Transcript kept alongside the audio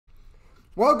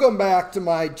Welcome back to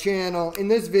my channel. In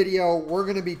this video, we're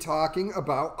going to be talking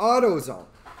about AutoZone.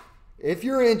 If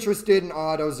you're interested in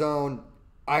AutoZone,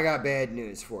 I got bad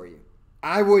news for you.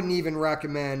 I wouldn't even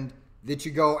recommend that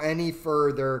you go any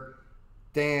further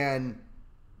than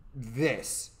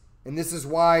this. And this is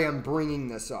why I'm bringing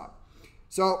this up.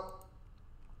 So,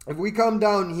 if we come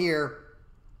down here,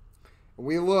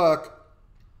 we look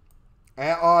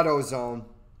at AutoZone,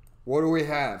 what do we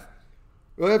have?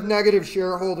 We have negative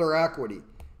shareholder equity.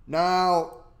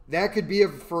 Now, that could be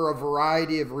for a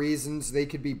variety of reasons. They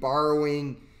could be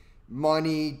borrowing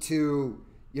money to,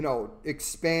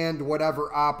 expand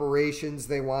whatever operations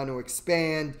they want to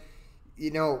expand.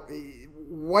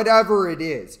 Whatever it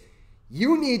is.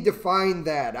 You need to find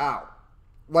that out.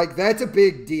 Like, that's a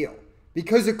big deal.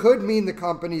 Because it could mean the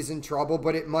company's in trouble,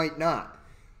 but it might not.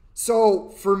 So,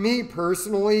 for me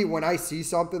personally, when I see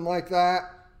something like that,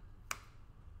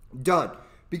 done.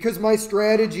 Because my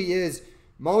strategy is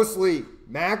mostly,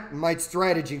 my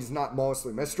strategy is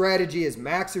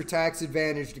max or tax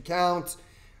advantaged accounts.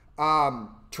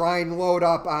 Try and load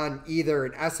up on either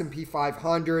an S&P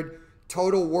 500,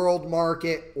 total world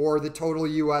market, or the total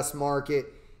US market.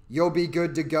 You'll be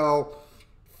good to go.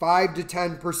 5 to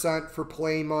 10% for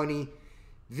play money.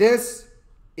 This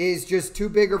is just too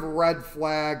big of a red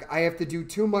flag. I have to do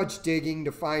too much digging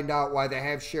to find out why they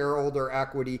have shareholder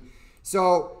equity.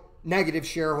 So, negative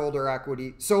shareholder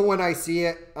equity. So when I see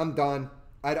it, I'm done.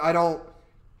 I don't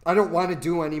want to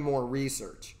do any more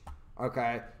research.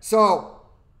 Okay? So,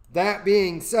 that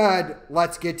being said,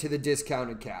 let's get to the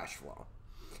discounted cash flow.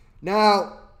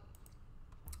 Now,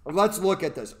 let's look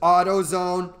at this.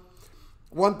 AutoZone,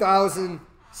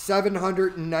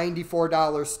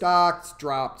 $1,794 stocks,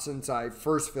 dropped since I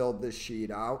first filled this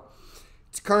sheet out.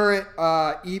 Its current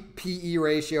PE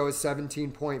ratio is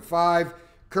 17.5.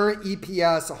 Current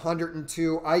EPS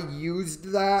 102. I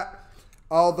used that,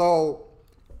 although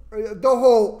the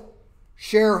whole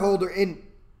shareholder, and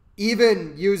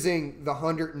even using the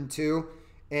 102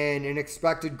 and an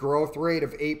expected growth rate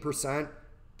of 8%,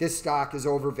 this stock is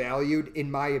overvalued in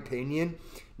my opinion.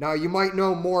 Now, you might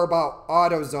know more about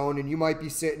AutoZone, and you might be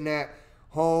sitting at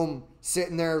home,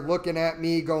 sitting there looking at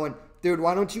me going, dude,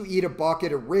 why don't you eat a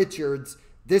bucket of Richards?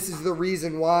 This is the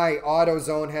reason why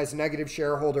AutoZone has negative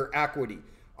shareholder equity.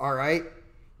 All right?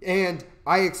 And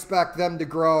I expect them to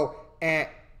grow at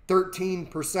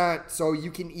 13% so you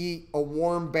can eat a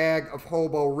warm bag of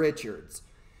Hobo Richards.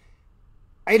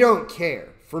 I don't care.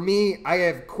 For me, I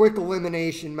have quick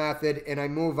elimination method and I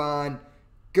move on.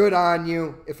 Good on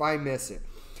you if I miss it.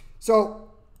 So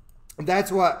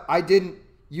that's what I didn't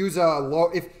use a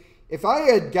low. If I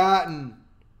had gotten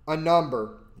a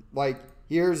number, like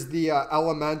here's the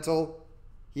elemental,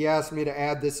 he asked me to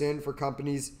add this in for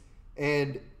companies,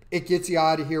 and it gets you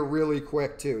out of here really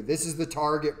quick too. This is the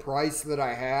target price that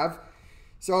I have.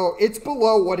 So it's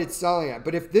below what it's selling at.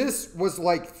 But if this was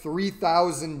like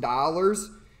 $3,000,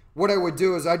 what I would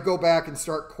do is I'd go back and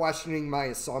start questioning my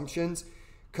assumptions,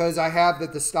 because I have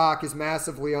that the stock is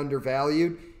massively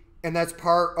undervalued. And that's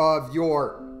part of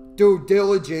your due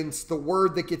diligence, the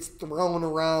word that gets thrown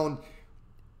around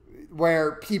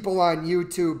where people on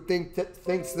YouTube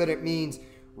thinks that it means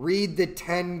read the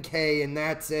 10K and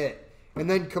that's it. And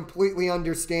then completely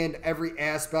understand every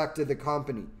aspect of the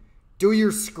company. Do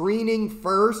your screening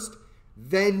first,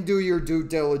 then do your due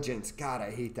diligence. God, I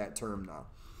hate that term now.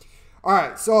 All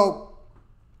right, so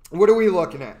what are we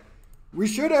looking at? We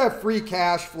should have free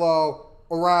cash flow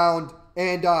around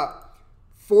and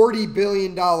 $40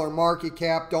 billion market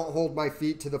cap. Don't hold my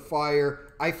feet to the fire.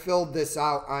 I filled this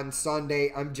out on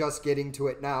Sunday. I'm just getting to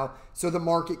it now. So the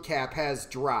market cap has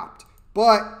dropped.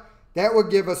 But that would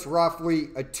give us roughly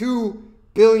a $2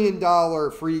 billion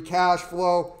free cash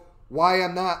flow. Why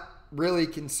I'm not really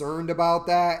concerned about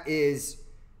that is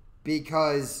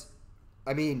because,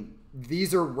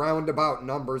 these are roundabout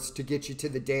numbers to get you to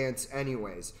the dance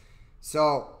anyways.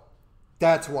 So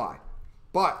that's why.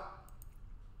 But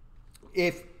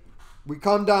if we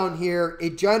come down here,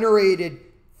 it generated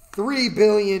 $3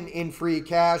 billion in free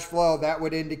cash flow. That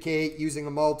would indicate, using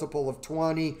a multiple of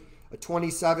 20, a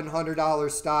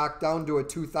 $2,700 stock down to a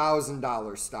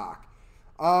 $2,000 stock.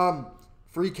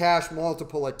 Free cash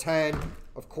multiple of 10,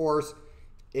 of course,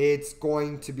 it's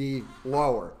going to be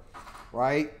lower,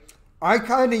 right? I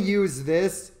kind of use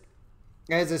this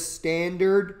as a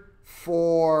standard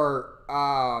for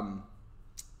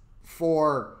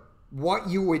what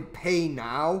you would pay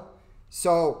now.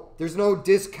 So there's no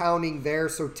discounting there.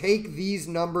 So take these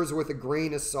numbers with a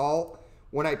grain of salt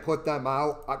when I put them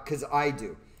out, because I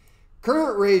do.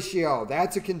 Current ratio,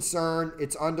 that's a concern.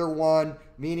 It's under 1,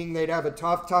 meaning they'd have a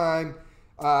tough time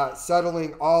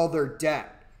settling all their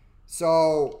debt.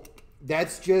 So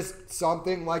that's just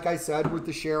something, like I said, with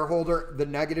the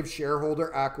negative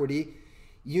shareholder equity.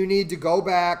 You need to go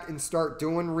back and start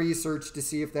doing research to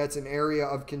see if that's an area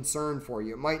of concern for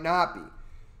you. It might not be.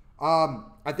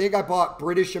 I think I bought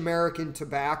British American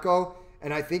Tobacco,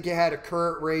 and I think it had a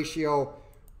current ratio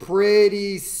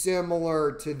pretty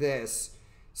similar to this.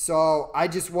 So I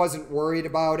just wasn't worried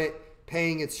about it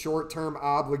paying its short-term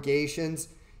obligations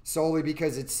solely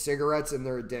because it's cigarettes and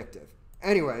they're addictive.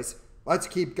 Anyways, let's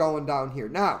keep going down here.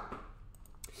 Now,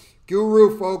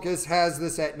 Guru Focus has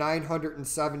this at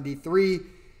 973,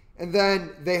 and then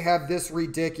they have this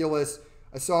ridiculous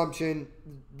assumption.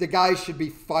 The guy should be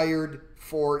fired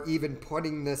for even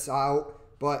putting this out,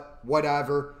 but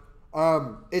whatever.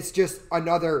 It's just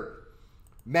another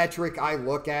metric I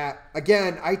look at.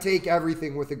 Again, I take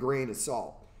everything with a grain of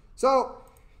salt. So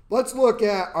let's look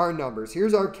at our numbers.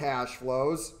 Here's our cash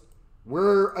flows.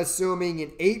 We're assuming an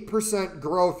 8%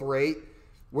 growth rate,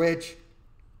 which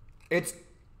it's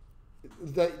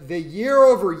the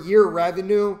year-over-year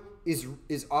revenue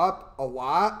is up a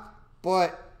lot,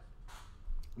 but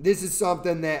this is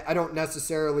something that I don't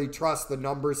necessarily trust the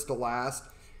numbers to last.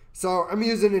 So I'm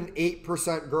using an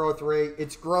 8% growth rate.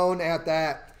 It's grown at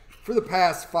that for the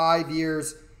past 5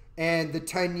 years, and the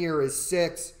 10-year is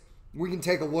 6. We can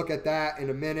take a look at that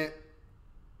in a minute.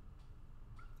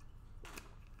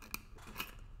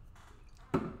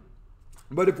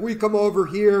 But if we come over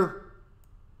here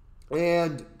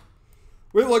and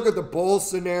we look at the bull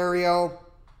scenario,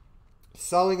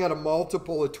 selling at a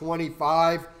multiple of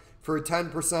 25 for a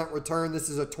 10% return, this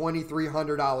is a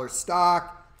 $2,300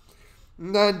 stock.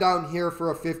 And then down here for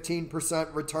a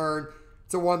 15% return,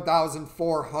 it's a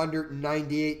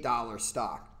 $1,498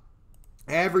 stock.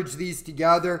 Average these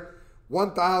together,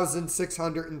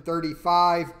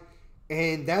 $1,635,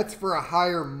 and that's for a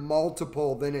higher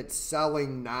multiple than it's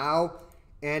selling now,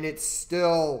 and it's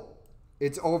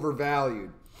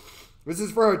overvalued. This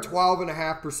is for a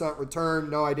 12.5%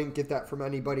 return. No, I didn't get that from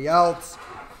anybody else.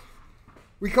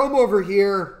 We come over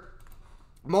here,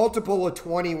 multiple of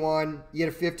 21, you get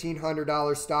a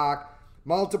 $1,500 stock.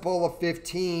 Multiple of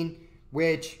 15,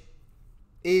 which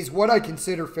is what I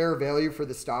consider fair value for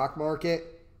the stock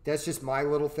market. That's just my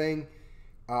little thing.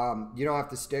 You don't have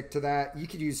to stick to that. You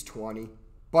could use 20,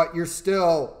 but you're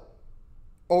still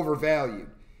overvalued.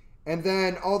 And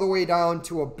then all the way down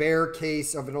to a bear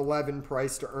case of an 11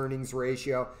 price to earnings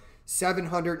ratio,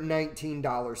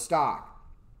 $719 stock.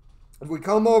 If we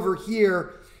come over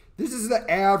here, this is the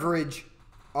average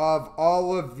of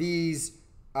all of these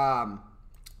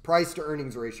price to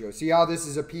earnings ratio. See how this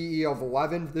is a PE of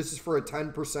 11? This is for a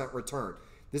 10% return.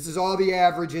 This is all the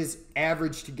averages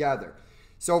averaged together.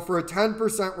 So for a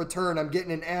 10% return, I'm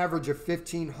getting an average of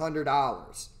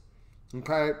 $1,500.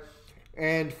 Okay?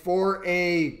 And for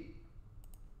a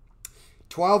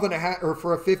 12.5 or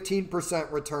for a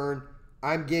 15% return,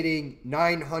 I'm getting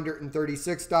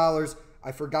 $936.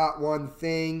 I forgot one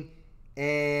thing,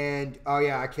 and oh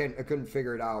yeah, I couldn't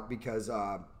figure it out because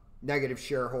negative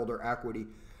shareholder equity.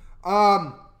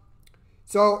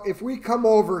 So if we come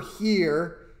over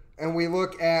here and we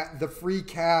look at the free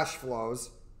cash flows,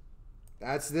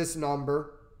 that's this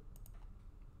number.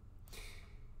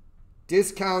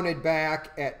 Discounted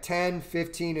back at 10,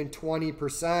 15, and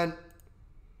 20%.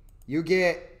 You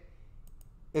get,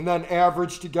 and then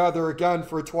average together again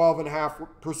for a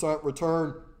 12.5%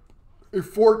 return, a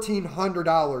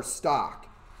 $1,400 stock.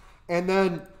 And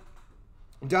then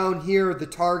down here, the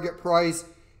target price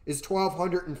is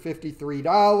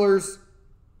 $1,253.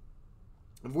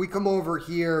 If we come over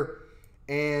here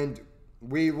and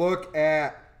we look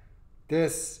at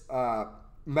this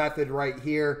method right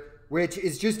here, which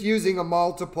is just using a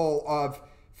multiple of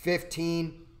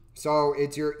 15. So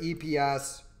it's your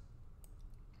EPS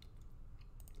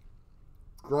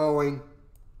growing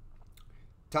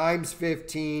times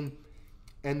 15,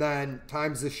 and then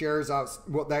times the shares out.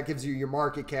 Well, that gives you your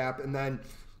market cap, and then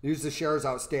use the shares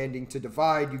outstanding to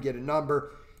divide. You get a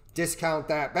number. Discount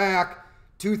that back,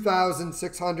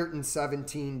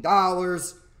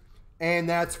 $2,617, and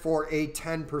that's for a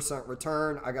 10%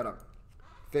 return. I gotta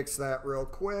fix that real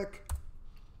quick.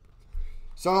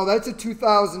 So that's a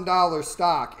 $2,000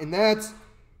 stock, and that's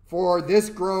for this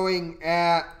growing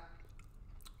at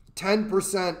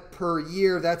 10% per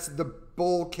year. That's the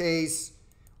bull case.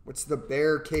 What's the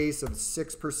bear case of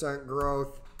 6%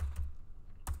 growth?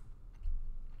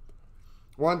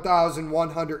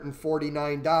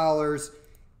 $1,149,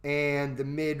 and the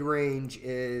mid-range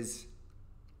is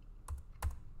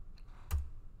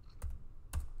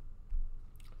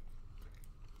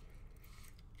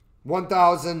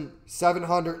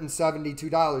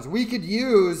 $1,772. We could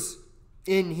use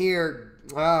in here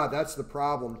That's the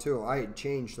problem too. I had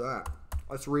changed that.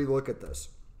 Let's relook at this.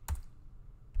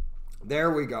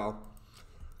 There we go.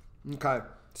 Okay.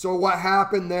 So what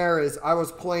happened there is I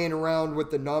was playing around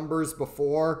with the numbers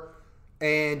before,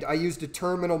 and I used a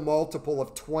terminal multiple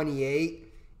of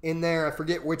 28 in there. I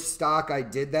forget which stock I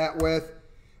did that with.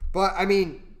 But, I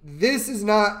mean, this is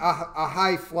not a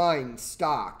high-flying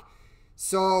stock.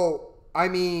 So, I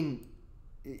mean,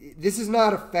 this is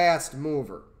not a fast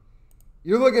mover.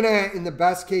 You're looking at, in the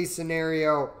best-case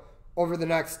scenario, over the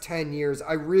next 10 years,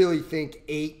 I really think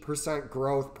 8%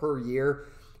 growth per year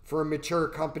for a mature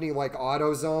company like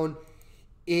AutoZone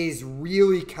is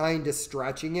really kind of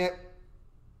stretching it.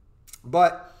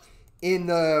 But in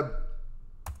the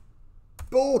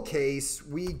bull case,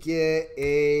 we get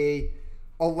a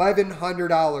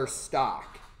 $1,100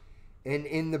 stock. And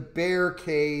in the bear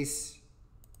case,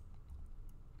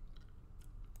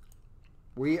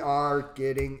 we are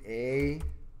getting a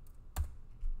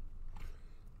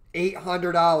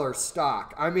 $800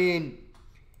 stock. I mean,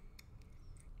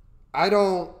 I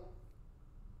don't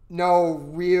know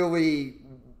really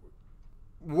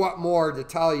what more to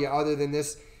tell you other than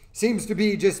this seems to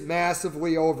be just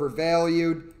massively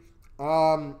overvalued.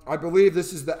 I believe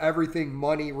this is the everything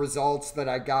money results that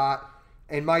I got,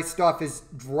 and my stuff is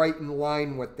right in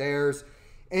line with theirs.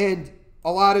 And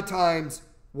a lot of times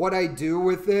what I do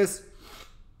with this,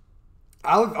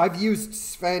 I've used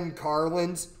Sven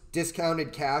Carlin's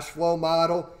discounted cash flow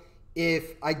model.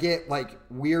 If I get like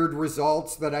weird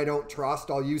results that I don't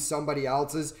trust, I'll use somebody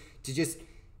else's to just,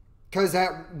 because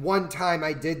at one time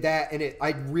I did that and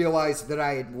I realized that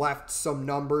I had left some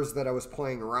numbers that I was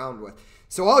playing around with.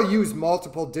 So I'll use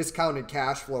multiple discounted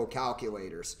cash flow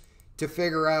calculators to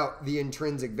figure out the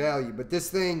intrinsic value. But this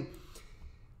thing,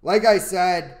 like I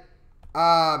said,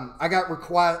 I got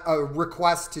a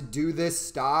request to do this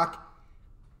stock.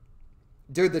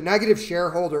 Dude, the negative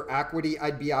shareholder equity,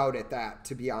 I'd be out at that,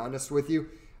 to be honest with you.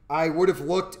 I would have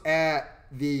looked at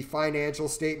the financial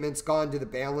statements, gone to the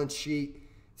balance sheet,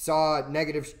 saw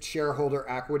negative shareholder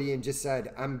equity, and just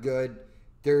said, I'm good.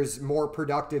 There's more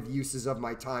productive uses of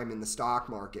my time in the stock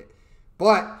market.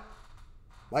 But,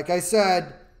 like I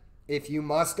said, if you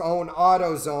must own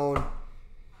AutoZone,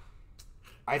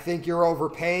 I think you're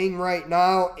overpaying right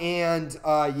now, and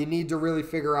you need to really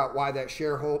figure out why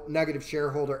that negative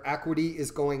shareholder equity is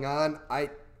going on.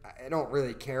 I don't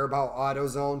really care about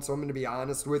AutoZone, so I'm going to be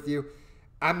honest with you.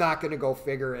 I'm not going to go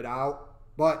figure it out,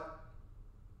 but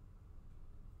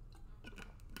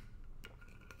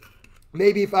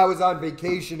maybe if I was on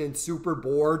vacation and super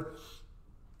bored,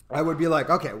 I would be like,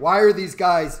 okay, why do these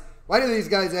guys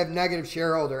have negative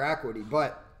shareholder equity?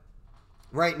 But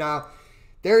right now,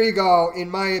 there you go. In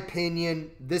my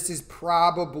opinion, this is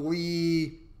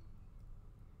probably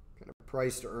kind of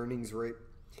price to earnings rate.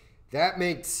 That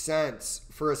makes sense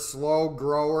for a slow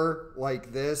grower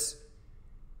like this.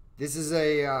 This is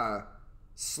a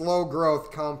slow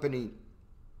growth company.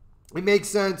 It makes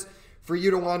sense for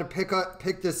you to want to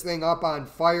pick this thing up on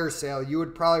fire sale. You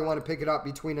would probably want to pick it up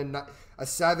between a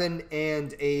 7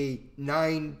 and a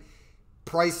 9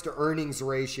 price to earnings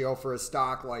ratio for a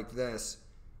stock like this.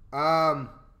 I'm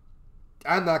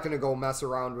not going to go mess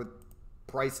around with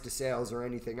price to sales or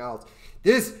anything else.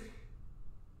 This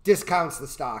discounts the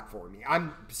stock for me.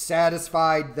 I'm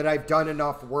satisfied that I've done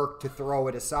enough work to throw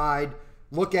it aside.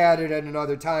 Look at it at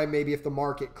another time, maybe if the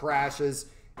market crashes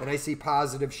and I see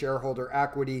positive shareholder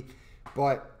equity.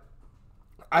 But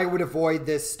I would avoid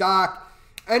this stock.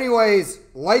 Anyways,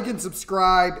 like and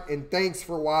subscribe, and thanks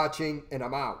for watching, and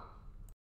I'm out.